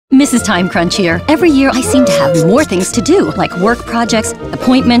Mrs. Time Crunch here. Every year I seem to have more things to do, like work projects,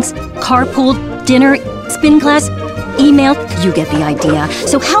 appointments, carpool, dinner, spin class, email. You get the idea.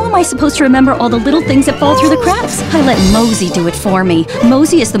 So how am I supposed to remember all the little things that fall through the cracks? I let Mozy do it for me.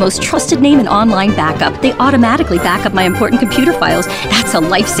 Mozy is the most trusted name in online backup. They automatically back up my important computer files. That's a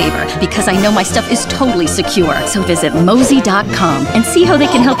lifesaver because I know my stuff is totally secure. So visit Mozy.com and see how they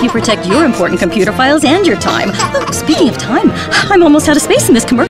can help you protect your important computer files and your time. Oh, speaking of time, I'm almost out of space in this commercial.